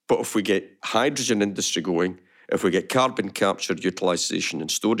wind. But if we get hydrogen industry going, if we get carbon capture, utilisation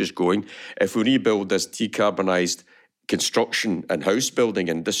and storage going, if we rebuild this decarbonised construction and house building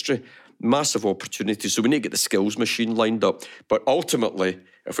industry, massive opportunity. So we need to get the skills machine lined up. But ultimately,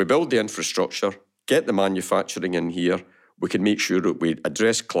 if we build the infrastructure, get the manufacturing in here, we can make sure that we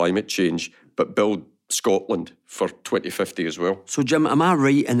address climate change, but build Scotland for 2050 as well. So, Jim, am I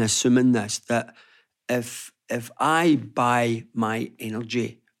right in assuming this, that if I buy my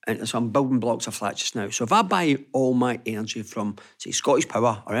energy, and so I'm building blocks of flats just now, so if I buy all my energy from, say, Scottish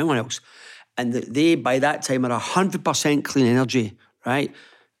Power or anyone else, and they, by that time, are 100% clean energy, right?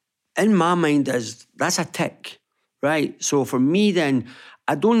 In my mind, that's a tick, right? So for me then,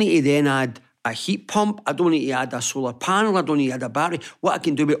 I don't need to then add a heat pump, I don't need to add a solar panel, I don't need to add a battery. What I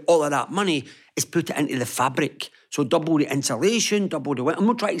can do with all of that money is put it into the fabric. So double the insulation, double the wind. I'm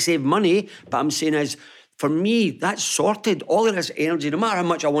not trying to save money, but I'm saying is, for me, that's sorted. All of this energy, no matter how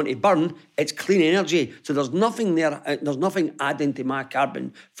much I want to burn, it's clean energy. So there's nothing there, there's nothing adding to my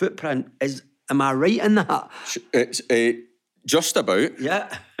carbon footprint. Am I right in that? It's just about.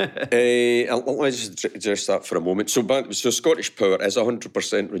 Yeah. Let me just address that for a moment. So Scottish Power is 100%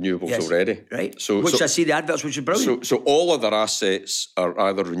 renewables already. Right. I see the adverts, which is brilliant. So all of their assets are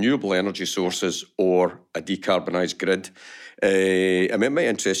either renewable energy sources or a decarbonised grid. I mean, it might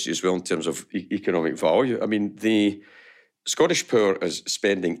interest you as well in terms of economic value. I mean, the Scottish Power is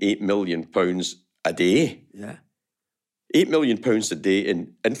spending £8 million a day. Yeah. £8 million a day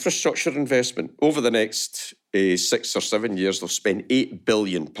in infrastructure investment. Over the next 6 or 7 years, they'll spend £8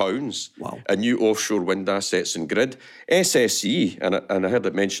 billion in new offshore wind assets and grid. SSE, and I heard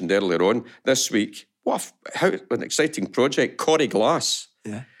it mentioned earlier on this week, an exciting project, Corrie Glass.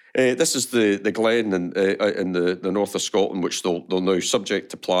 Yeah. This is the Glen in the north of Scotland, which they'll now,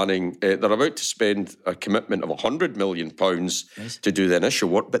 subject to planning, they're about to spend a commitment of £100 million to do the initial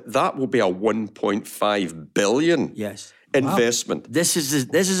work, but that will be a £1.5 billion investment. Wow. This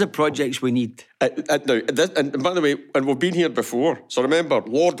is the projects we need. And by the way, and we've been here before. So remember,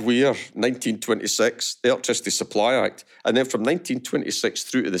 Lord Weir, 1926, the Electricity Supply Act, and then from 1926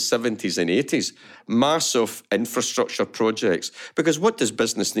 through to the 70s and 80s, massive infrastructure projects. Because what does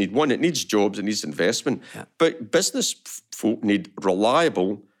business need? One, it needs jobs, it needs investment. Yeah. But business folk need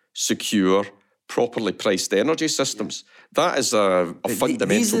reliable, secure, properly priced energy systems. Yeah. That is a fundamental business requirement.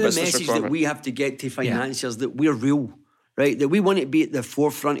 These are the messages that we have to get to financiers, that we're real. Right, that we want to be at the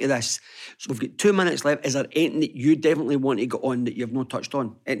forefront of this. So we've got 2 minutes left. Is there anything that you definitely want to get on that you've not touched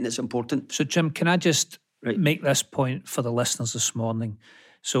on? Anything that's important? So, Jim, can I just make this point for the listeners this morning?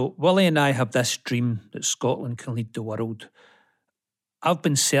 So, Willie and I have this dream that Scotland can lead the world. I've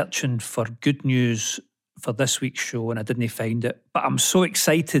been searching for good news for this week's show and I didn't find it. But I'm so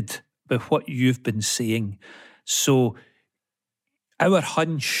excited about what you've been saying. So, our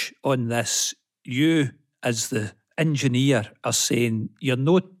hunch on this, you as the engineer are saying you're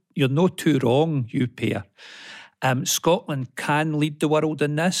no too wrong, you pair. Scotland can lead the world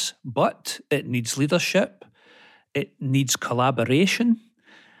in this, but it needs leadership, it needs collaboration,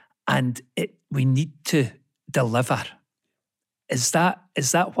 and we need to deliver. Is that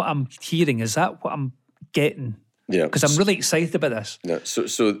what I'm hearing? Is that what I'm getting? Yeah, because I'm really excited about this. Yeah. So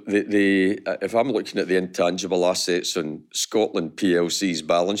the if I'm looking at the intangible assets on Scotland PLC's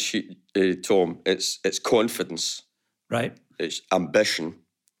balance sheet, Tom, it's confidence, right? It's ambition,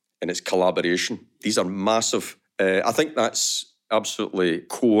 and it's collaboration. These are massive. I think that's absolutely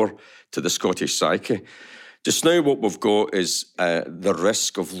core to the Scottish psyche. Just now, what we've got is the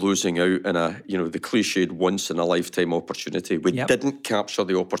risk of losing out in the cliched once-in-a-lifetime opportunity. We didn't capture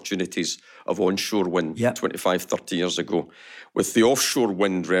the opportunities of onshore wind 25, 30 years ago. With the offshore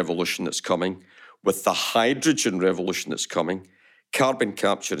wind revolution that's coming, with the hydrogen revolution that's coming, carbon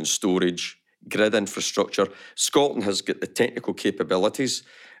capture and storage, grid infrastructure, Scotland has got the technical capabilities.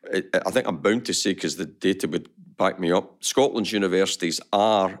 I think I'm bound to say, because the data would back me up, Scotland's universities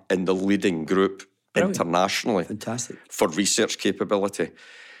are in the leading group internationally. Fantastic. For research capability.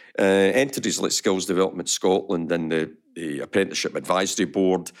 Entities like Skills Development Scotland and the Apprenticeship Advisory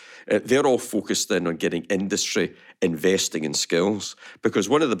Board, they're all focused in on getting industry investing in skills, because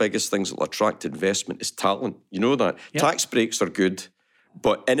one of the biggest things that will attract investment is talent. You know that. Yep. Tax breaks are good,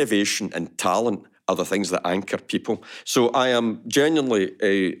 but innovation and talent are the things that anchor people. So I am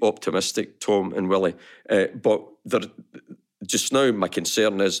genuinely optimistic, Tom and Willie, but just now, my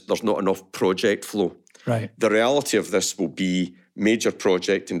concern is there's not enough project flow. Right. The reality of this will be major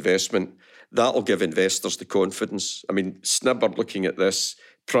project investment. That'll give investors the confidence. I mean, SNIB are looking at this.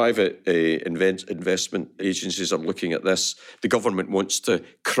 Private investment agencies are looking at this. The government wants to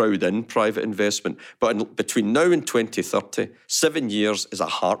crowd in private investment. But between now and 2030, 7 years is a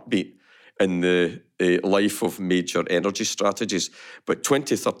heartbeat in the life of major energy strategies. But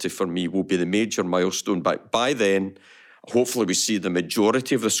 2030 for me will be the major milestone. By then, hopefully we see the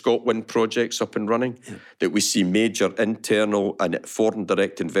majority of the ScotWind projects up and running, that we see major internal and foreign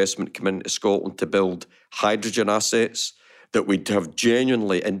direct investment come into Scotland to build hydrogen assets, that we'd have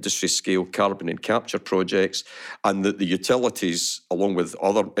genuinely industry-scale carbon and capture projects, and that the utilities, along with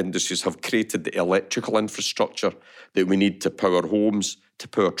other industries, have created the electrical infrastructure that we need to power homes, to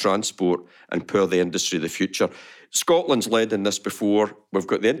power transport, and power the industry of the future. Scotland's led in this before. We've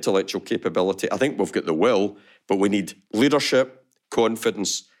got the intellectual capability. I think we've got the will, but we need leadership,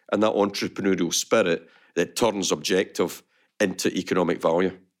 confidence, and that entrepreneurial spirit that turns objective into economic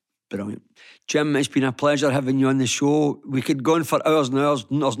value. Brilliant. Jim, it's been a pleasure having you on the show. We could go on for hours and hours.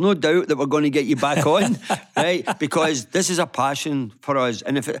 There's no doubt that we're going to get you back on, right? Because this is a passion for us.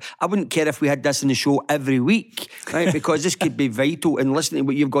 And I wouldn't care if we had this in the show every week, right? Because this could be vital. And listening to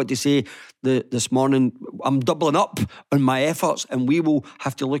what you've got to say this morning, I'm doubling up on my efforts, and we will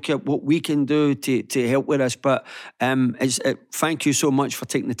have to look at what we can do to help with this. But thank you so much for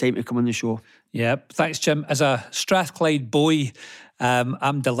taking the time to come on the show. Yeah, thanks, Jim. As a Strathclyde boy,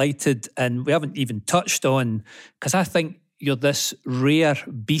 I'm delighted, and we haven't even touched on, because I think you're this rare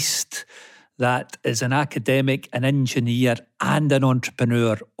beast that is an academic, an engineer and an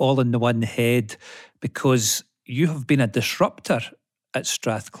entrepreneur all in the one head, because you have been a disruptor at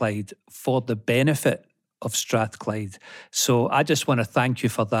Strathclyde for the benefit of Strathclyde. So I just want to thank you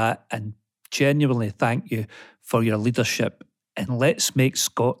for that, and genuinely thank you for your leadership, and let's make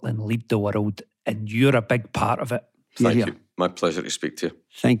Scotland lead the world, and you're a big part of it. Thank you. My pleasure to speak to you.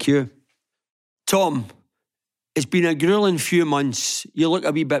 Thank you. Tom, it's been a grueling few months. You look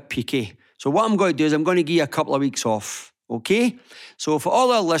a wee bit peaky. So what I'm going to do is I'm going to give you a couple of weeks off, okay? So for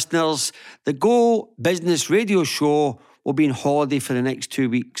all our listeners, the Go Business Radio Show will be on holiday for the next 2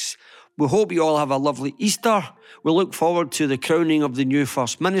 weeks. We hope you all have a lovely Easter. We look forward to the crowning of the new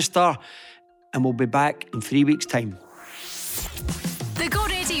First Minister, and we'll be back in 3 weeks' time. The Go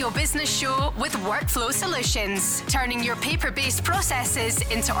Radio Business Show with Workflow Solutions, turning your paper-based processes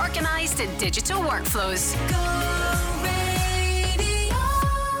into organised digital workflows.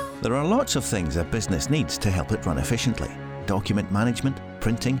 There are lots of things a business needs to help it run efficiently. Document management,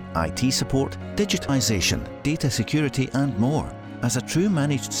 printing, IT support, digitisation, data security and more. As a true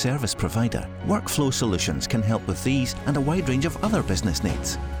managed service provider, Workflow Solutions can help with these and a wide range of other business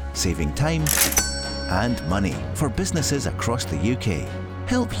needs, saving time and money for businesses across the UK.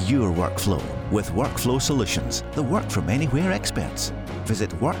 Help your workflow with Workflow Solutions, the work from anywhere experts. Visit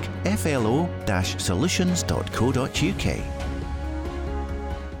workflo-solutions.co.uk.